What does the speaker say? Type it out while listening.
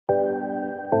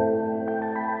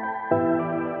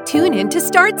Tune in to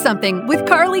Start Something with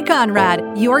Carly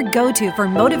Conrad, your go-to for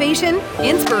motivation,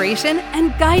 inspiration,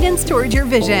 and guidance towards your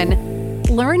vision.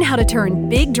 Learn how to turn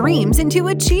big dreams into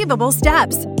achievable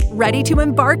steps. Ready to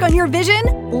embark on your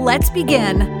vision? Let's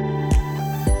begin.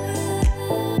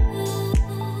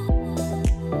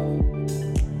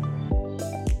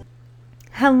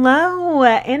 Hello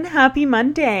and happy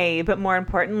Monday, but more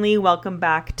importantly, welcome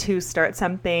back to Start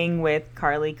Something with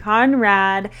Carly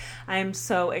Conrad. I'm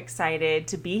so excited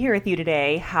to be here with you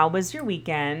today. How was your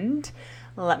weekend?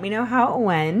 Let me know how it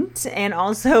went, and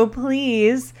also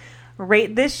please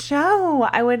rate this show.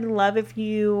 I would love if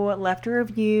you left a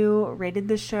review, rated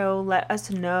the show, let us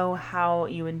know how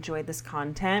you enjoy this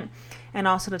content, and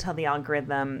also to tell the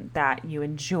algorithm that you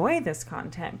enjoy this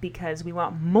content because we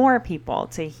want more people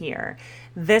to hear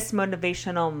this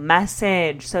motivational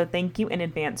message. So thank you in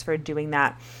advance for doing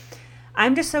that.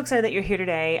 I'm just so excited that you're here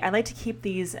today. I like to keep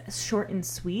these short and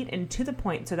sweet and to the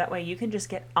point so that way you can just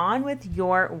get on with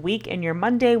your week and your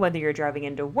Monday, whether you're driving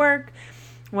into work,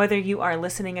 whether you are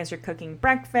listening as you're cooking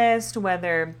breakfast,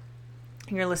 whether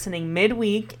you're listening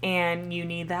midweek and you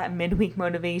need that midweek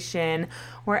motivation,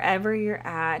 wherever you're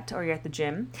at, or you're at the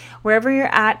gym, wherever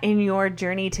you're at in your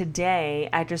journey today,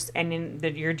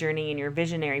 your journey in your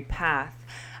visionary path,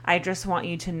 I just want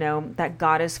you to know that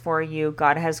God is for you.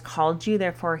 God has called you,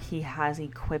 therefore He has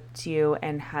equipped you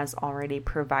and has already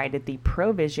provided the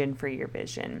provision for your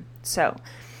vision. So,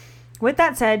 with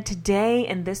that said, today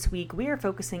and this week, we are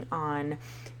focusing on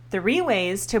 3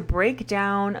 ways to break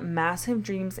down massive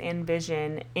dreams and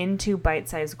vision into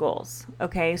bite-sized goals.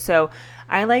 Okay, so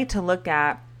I like to look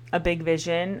at a big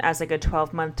vision as like a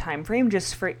 12-month time frame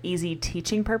just for easy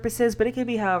teaching purposes, but it could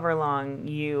be however long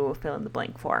you fill in the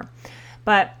blank for.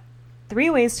 But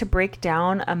 3 ways to break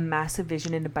down a massive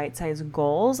vision into bite-sized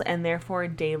goals and therefore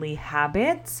daily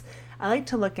habits, I like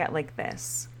to look at like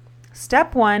this.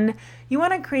 Step 1, you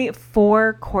want to create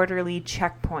 4 quarterly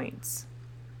checkpoints.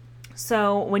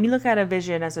 So when you look at a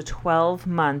vision as a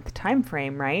 12-month time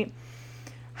frame, right?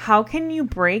 How can you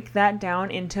break that down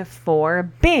into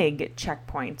 4 big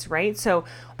checkpoints, right? So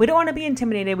we don't want to be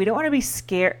intimidated. We don't want to be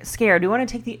scared. We want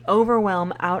to take the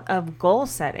overwhelm out of goal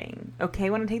setting, okay? We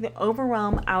want to take the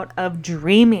overwhelm out of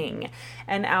dreaming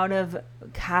and out of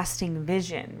casting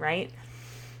vision, right?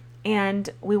 And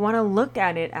we want to look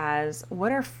at it as,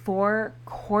 what are 4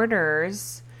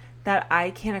 quarters that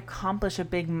I can accomplish a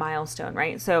big milestone,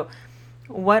 right? So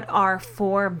what are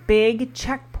 4 big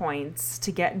checkpoints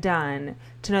to get done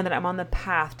to know that I'm on the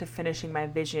path to finishing my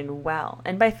vision well?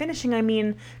 And by finishing, I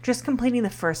mean just completing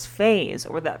the first phase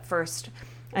or that first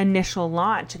initial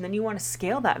launch. And then you want to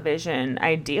scale that vision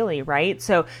ideally, right?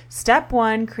 So step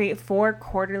 1, create 4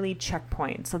 quarterly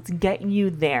checkpoints. Let's get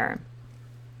you there.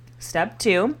 Step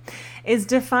 2 is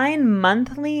define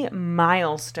monthly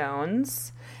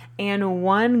milestones and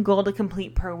 1 goal to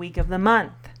complete per week of the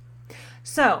month.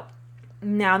 So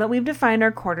now that we've defined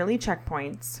our quarterly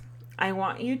checkpoints, I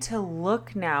want you to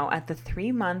look now at the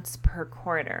 3 months per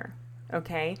quarter,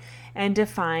 okay? And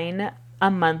define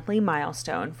a monthly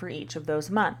milestone for each of those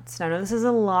months. Now, I know this is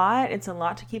a lot. It's a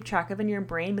lot to keep track of in your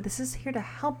brain, but this is here to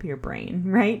help your brain,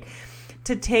 right?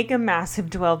 To take a massive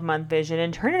 12-month vision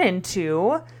and turn it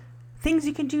into things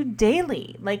you can do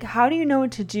daily. Like, how do you know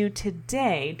what to do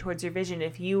today towards your vision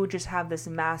if you just have this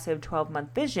massive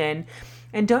 12-month vision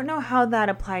and don't know how that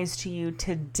applies to you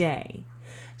today?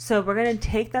 So we're going to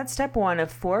take that step 1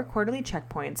 of 4 quarterly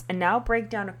checkpoints and now break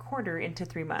down a quarter into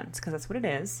 3 months, because that's what it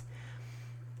is.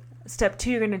 Step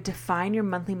 2, you're going to define your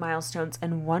monthly milestones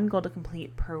and 1 goal to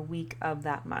complete per week of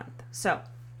that month. So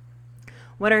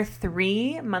what are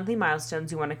 3 monthly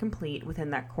milestones you want to complete within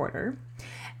that quarter?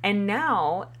 And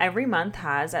now every month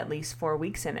has at least 4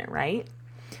 weeks in it, right?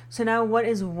 So now what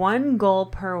is 1 goal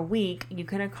per week you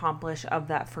can accomplish of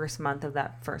that first month of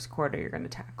that first quarter you're going to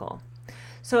tackle?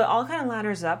 So it all kind of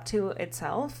ladders up to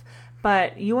itself,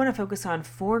 but you want to focus on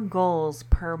 4 goals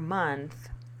per month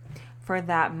for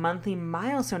that monthly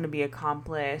milestone to be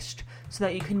accomplished so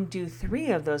that you can do 3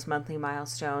 of those monthly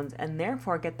milestones and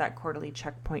therefore get that quarterly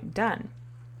checkpoint done.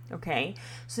 Okay,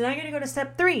 so now you're going to go to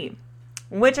step 3.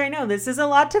 Which I know this is a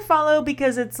lot to follow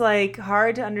because it's like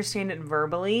hard to understand it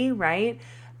verbally, right?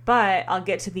 But I'll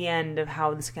get to the end of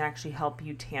how this can actually help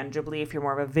you tangibly if you're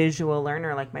more of a visual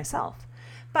learner like myself.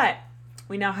 But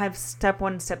we now have step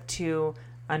 1 and step 2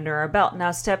 under our belt.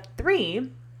 Now step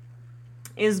 3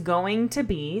 is going to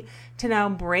be to now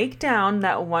break down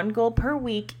that 1 goal per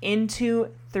week into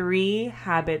 3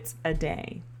 habits a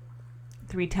day.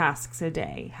 3 tasks a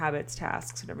day, habits,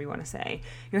 tasks, whatever you want to say.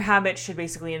 Your habits should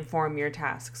basically inform your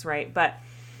tasks, right? But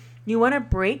you want to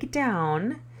break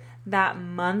down that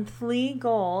monthly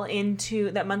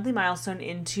milestone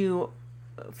into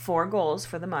 4 goals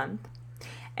for the month.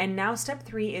 And now step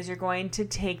 3 is you're going to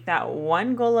take that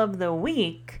one goal of the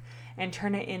week and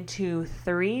turn it into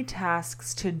 3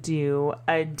 tasks to do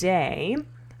a day.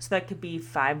 So that could be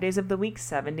 5 days of the week,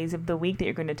 7 days of the week that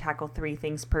you're going to tackle 3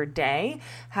 things per day.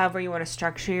 However you want to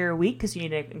structure your week, because you need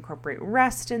to incorporate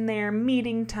rest in there,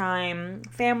 meeting time,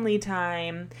 family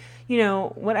time,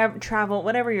 whatever, travel,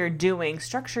 whatever you're doing.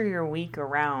 Structure your week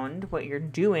around what you're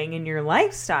doing in your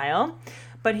lifestyle.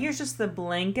 But here's just the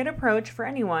blanket approach for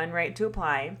anyone, right, to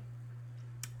apply.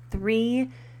 3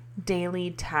 daily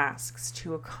tasks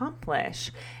to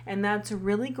accomplish. And that's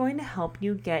really going to help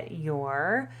you get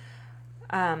your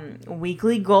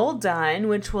weekly goal done,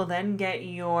 which will then get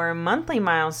your monthly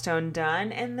milestone done,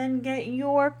 and then get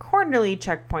your quarterly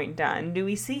checkpoint done. Do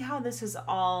we see how this is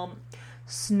all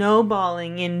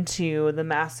snowballing into the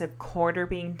massive quarter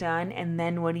being done? And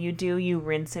then what do? You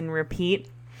rinse and repeat,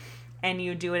 and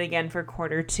you do it again for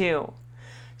quarter 2.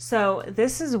 So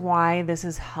this is why this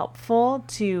is helpful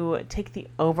to take the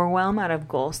overwhelm out of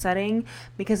goal setting,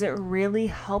 because it really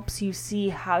helps you see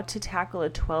how to tackle a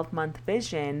 12-month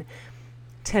vision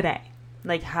today,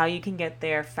 like how you can get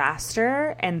there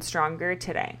faster and stronger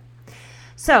today.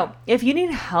 So if you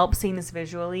need help seeing this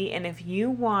visually, and if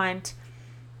you want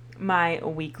my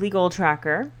weekly goal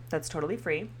tracker, that's totally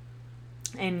free,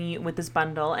 and with this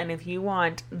bundle, and if you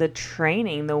want the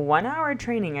training, the 1-hour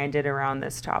training I did around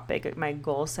this topic, my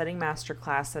goal setting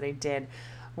masterclass that I did,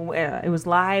 it was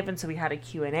live, and so we had a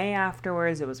Q&A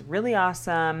afterwards. It was really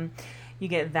awesome. You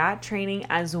get that training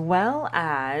as well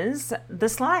as the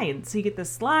slides. So you get the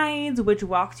slides, which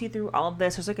walks you through all of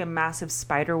this. There's like a massive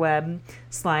spider web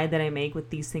slide that I make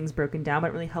with these things broken down, but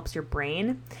it really helps your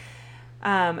brain.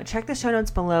 Check the show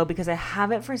notes below, because I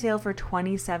have it for sale for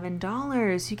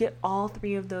 $27. You get all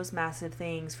 3 of those massive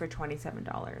things for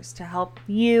 $27 to help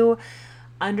you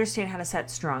understand how to set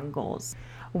strong goals.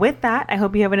 With that, I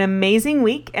hope you have an amazing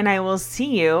week, and I will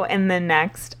see you in the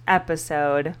next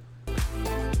episode.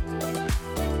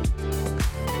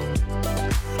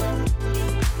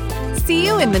 See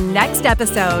you in the next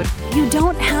episode. You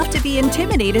don't have to be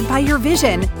intimidated by your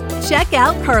vision. Check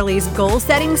out Carly's Goal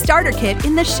Setting Starter Kit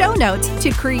in the show notes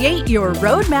to create your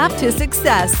roadmap to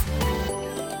success.